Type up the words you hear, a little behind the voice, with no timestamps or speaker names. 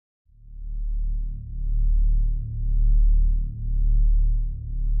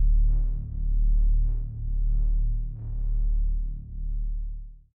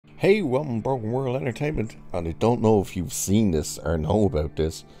Hey, welcome to Broken World Entertainment, and I don't know if you've seen this or know about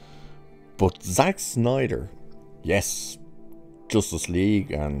this, but Zack Snyder, yes, Justice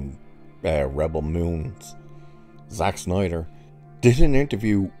League and Rebel Moon's Zack Snyder, did an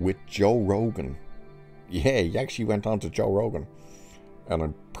interview with Joe Rogan. Yeah, he actually went on to Joe Rogan, and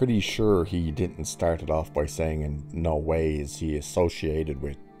I'm pretty sure he didn't start it off by saying in no way is he associated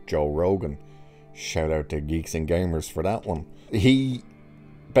with Joe Rogan. Shout out to Geeks and Gamers for that one. He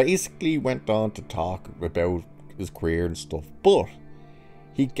basically went on to talk about his career and stuff, but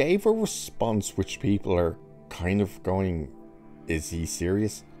he gave a response which people are kind of going, is he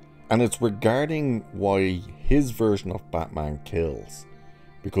serious? And it's regarding why his version of Batman kills,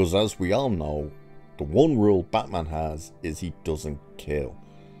 because as we all know, the one rule Batman has is he doesn't kill.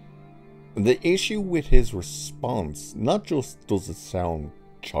 The issue with his response, not just does it sound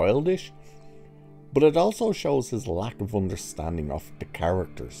childish, but it also shows his lack of understanding of the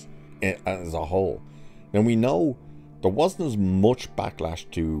characters as a whole. Now we know there wasn't as much backlash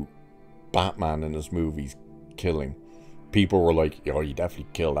to Batman in his movies killing. People were like, oh, you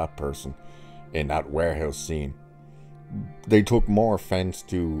definitely killed that person in that warehouse scene. They took more offense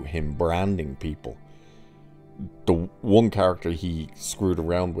to him branding people. The one character he screwed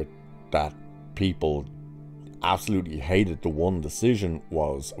around with that people absolutely hated, the one decision,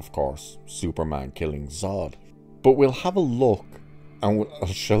 was of course Superman killing Zod. But we'll have a look, and I'll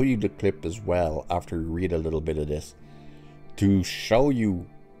show you the clip as well after we read a little bit of this, to show you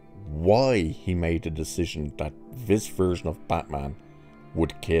why he made the decision that this version of Batman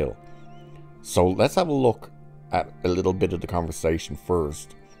would kill. So let's have a look at a little bit of the conversation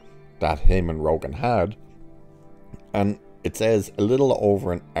first that him and Rogan had. And it says, a little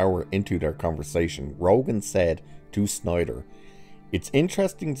over an hour into their conversation, Rogan said to Snyder, "It's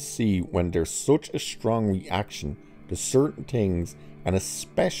interesting to see when there's such a strong reaction to certain things, and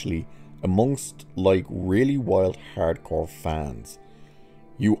especially amongst like really wild hardcore fans.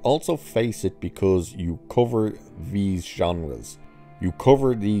 You also face it because you cover these genres. You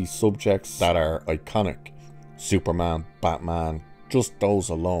cover these subjects that are iconic. Superman, Batman, just those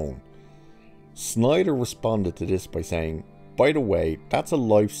alone." Snyder responded to this by saying, "By the way, that's a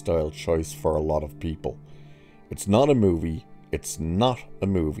lifestyle choice for a lot of people. It's not a movie. It's not a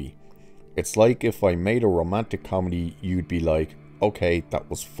movie. It's like if I made a romantic comedy, you'd be like, okay, that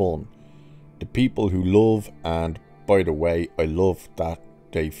was fun. The people who love, and by the way, I love that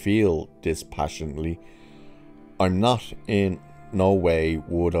they feel this passionately. I'm not, in no way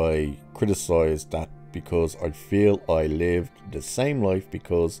would I criticize that, because I feel I lived the same life,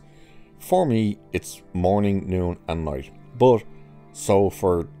 because for me, it's morning, noon and night. But, so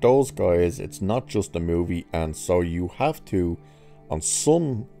for those guys, it's not just a movie, and so you have to, on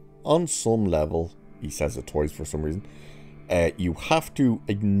some level," he says it twice for some reason, "you have to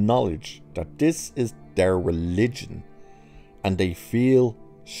acknowledge that this is their religion, and they feel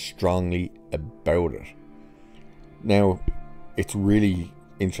strongly about it." Now, it's really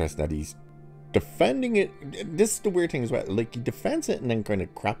interesting that he's defending it. This is the weird thing as well, like he defends it and then kind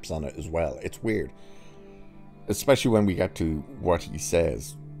of craps on it as well. It's weird, especially when we get to what he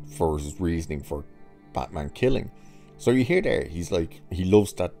says for his reasoning for Batman killing. So you hear there, he's like, he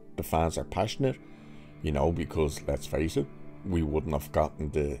loves that the fans are passionate, you know, because let's face it, we wouldn't have gotten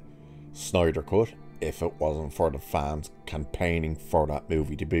the Snyder cut if it wasn't for the fans campaigning for that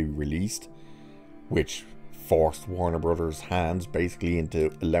movie to be released, which forced Warner Brothers' hands basically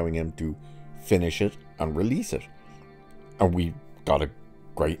into allowing him to finish it and release it. And we got a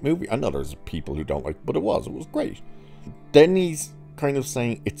great movie. I know there's people who don't like it, but it was great. Then he's kind of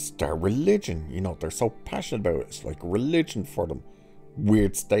saying it's their religion, you know, they're so passionate about it, it's like a religion for them.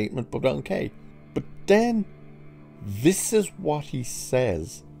 Weird statement, but okay. But then this is what he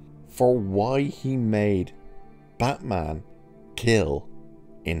says for why he made Batman kill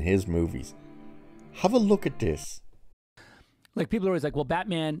in his movies. Have a look at this. Like, people are always like, well,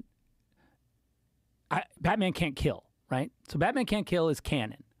 Batman can't kill, right? So Batman can't kill is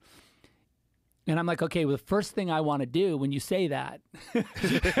canon. And I'm like, okay, well, the first thing I want to do when you say that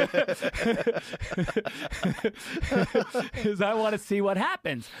is I want to see what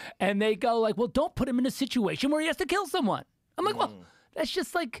happens. And they go like, well, don't put him in a situation where he has to kill someone. I'm like, well, that's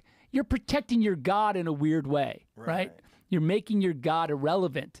just like, you're protecting your God in a weird way, right? You're making your God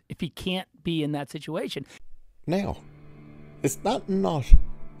irrelevant if he can't be in that situation. Now, is that not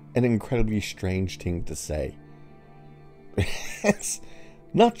an incredibly strange thing to say? It's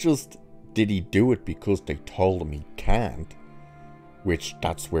not just did he do it because they told him he can't, which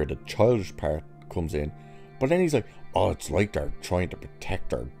that's where the childish part comes in, but then he's like, oh, it's like they're trying to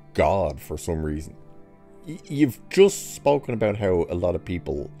protect our God for some reason. You've just spoken about how a lot of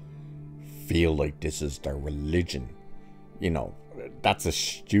people feel like this is their religion. You know, that's a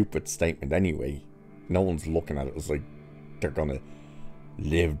stupid statement anyway. No one's looking at it as like they're gonna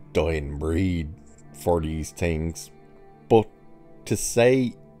live, die and breed for these things. But to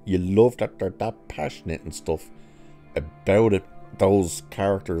say you love that they're that passionate and stuff about it, those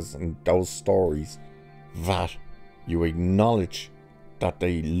characters and those stories, that you acknowledge that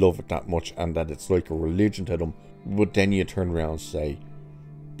they love it that much and that it's like a religion to them, but then you turn around and say,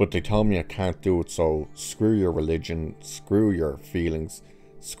 but they told me I can't do it, so screw your religion, screw your feelings,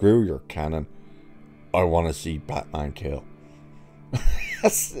 screw your canon, I want to see Batman kill.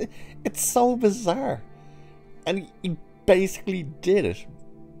 It's so bizarre. And he basically did it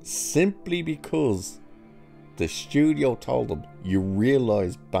simply because the studio told him, you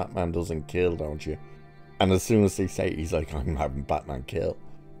realise Batman doesn't kill, don't you? And as soon as they say, he's like, I'm having Batman kill.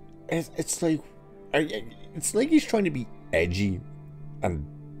 It's like he's trying to be edgy and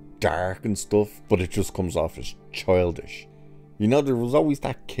dark and stuff, but it just comes off as childish. You know, there was always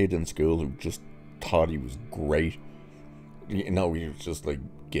that kid in school who just thought he was great. You know, he was just like,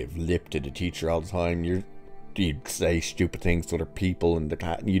 give lip to the teacher all the time. You'd say stupid things to other people in the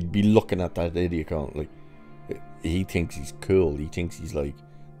class, and you'd be looking at that idiot going, like, he thinks he's cool. He thinks he's like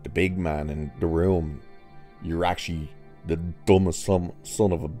the big man in the room. You're actually the dumbest son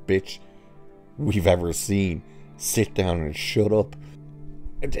of a bitch we've ever seen. Sit down and shut up.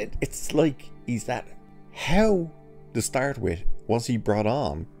 It's like he's that. How, to start with, was he brought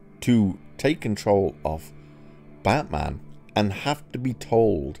on to take control of Batman and have to be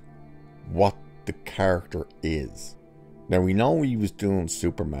told what the character is? Now, we know he was doing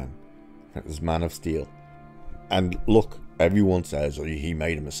Superman. It was Man of Steel. And look, everyone says, oh, he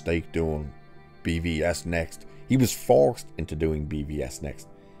made a mistake doing BVS next. He was forced into doing BVS next.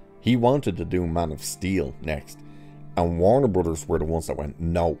 He wanted to do Man of Steel next. And Warner Brothers were the ones that went,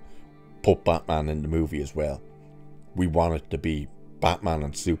 no, put Batman in the movie as well. We want it to be Batman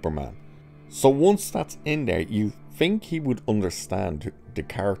and Superman. So once that's in there, you think he would understand the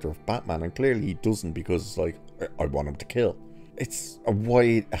character of Batman, and clearly he doesn't, because it's like, I want him to kill. It's why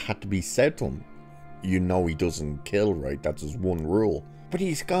it had to be said to him. You know he doesn't kill, right? That's his one rule. But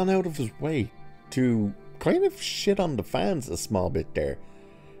he's gone out of his way to kind of shit on the fans a small bit there,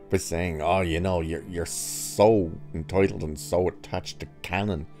 by saying, oh, you know, you're so entitled and so attached to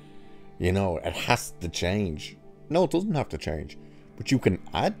canon. You know, it has to change. No, it doesn't have to change. But you can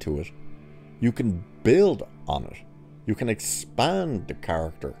add to it. You can build on it. You can expand the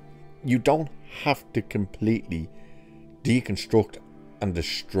character. You don't have to completely deconstruct and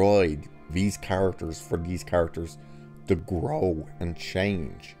destroy these characters for these characters to grow and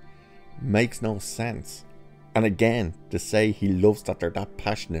change. Makes no sense. And again, to say he loves that they're that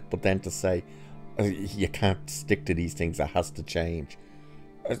passionate, but then to say, you can't stick to these things, it has to change.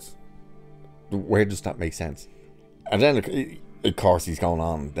 Where does that make sense? And then, of course, he's going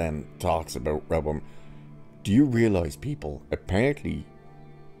on, then talks about Rebel. Do you realise, people, apparently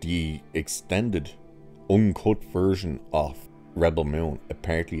the extended, uncut version of Rebel Moon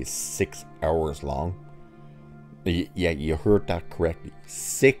apparently is 6 hours long? Yeah, you heard that correctly.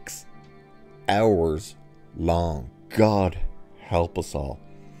 6 hours long. God help us all.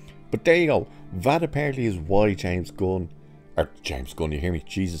 But there you go. That apparently is why James Gunn, you hear me?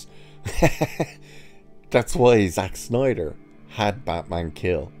 Jesus. That's why Zack Snyder had Batman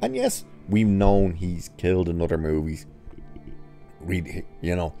kill. And yes, we've known he's killed in other movies.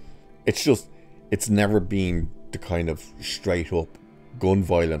 You know, it's just, it's never been the kind of straight up gun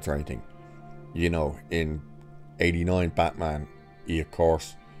violence or anything. You know, in 89 Batman, he of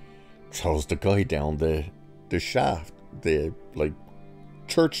course throws the guy down the shaft, the like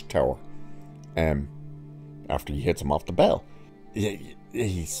church tower, after he hits him off the bell.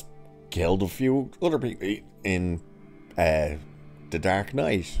 He's killed a few other people. In The Dark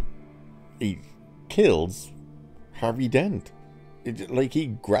Knight, he kills Harvey Dent. Like, he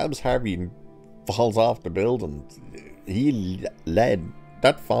grabs Harvey and falls off the building.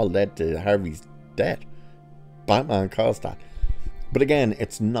 That fall led to Harvey's death. Batman caused that. But again,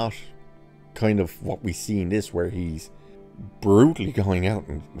 it's not kind of what we see in this, where he's brutally going out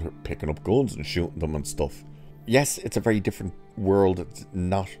and picking up guns and shooting them and stuff. Yes, it's a very different world. It's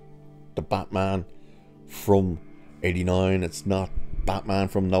not the Batman from 89. It's not Batman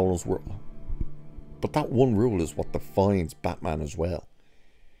from Nolan's world. But that one rule is what defines Batman as well.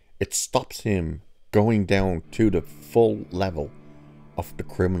 It stops him going down to the full level of the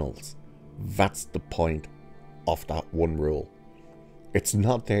criminals. That's the point of that one rule. It's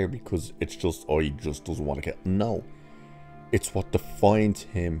not there because it's just, oh, he just doesn't want to kill. No. It's what defines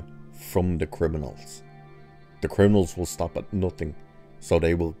him from the criminals. The criminals will stop at nothing, so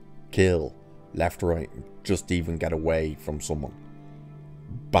they will kill left, right, and just even get away from someone.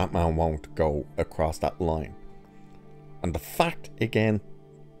 Batman won't go across that line. And the fact, again,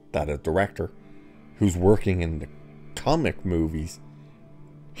 that a director who's working in the comic movies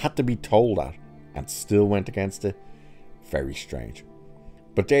had to be told that and still went against it, very strange.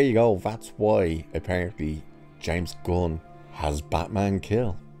 But there you go, that's why apparently James Gunn has Batman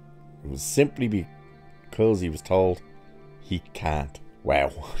kill. It was simply because he was told he can't.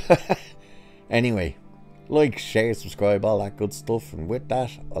 Wow. Anyway, like, share, subscribe, all that good stuff. And with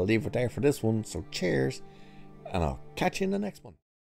that, I'll leave it there for this one. So cheers, and I'll catch you in the next one.